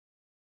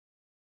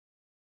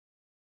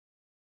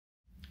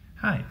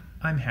Hi,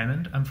 I'm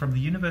Hammond. I'm from the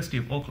University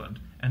of Auckland,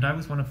 and I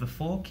was one of the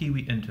 4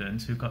 Kiwi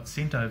interns who got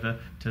sent over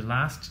to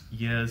last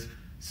year's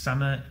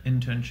summer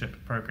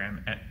internship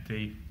program at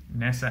the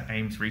NASA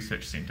Ames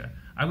Research Center.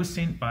 I was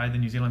sent by the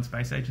New Zealand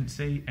Space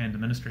Agency and the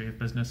Ministry of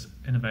Business,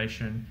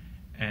 Innovation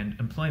and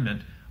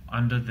Employment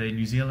under the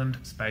New Zealand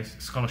Space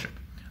Scholarship.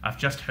 I've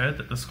just heard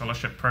that the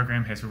scholarship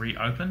program has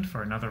reopened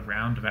for another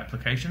round of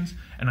applications,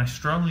 and I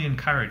strongly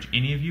encourage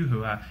any of you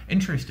who are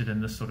interested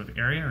in this sort of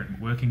area and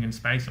working in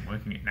space and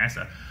working at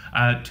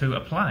NASA to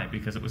apply,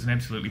 because it was an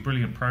absolutely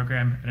brilliant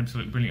program, an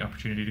absolutely brilliant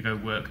opportunity to go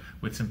work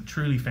with some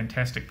truly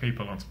fantastic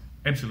people on some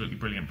absolutely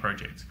brilliant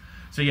projects.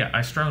 So yeah,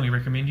 I strongly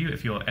recommend you,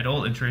 if you're at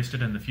all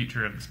interested in the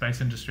future of the space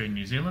industry in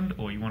New Zealand,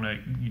 or you want to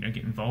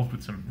get involved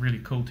with some really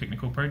cool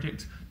technical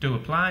projects, do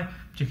apply,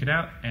 check it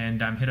out,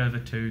 and head over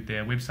to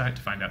their website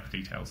to find out the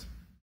details.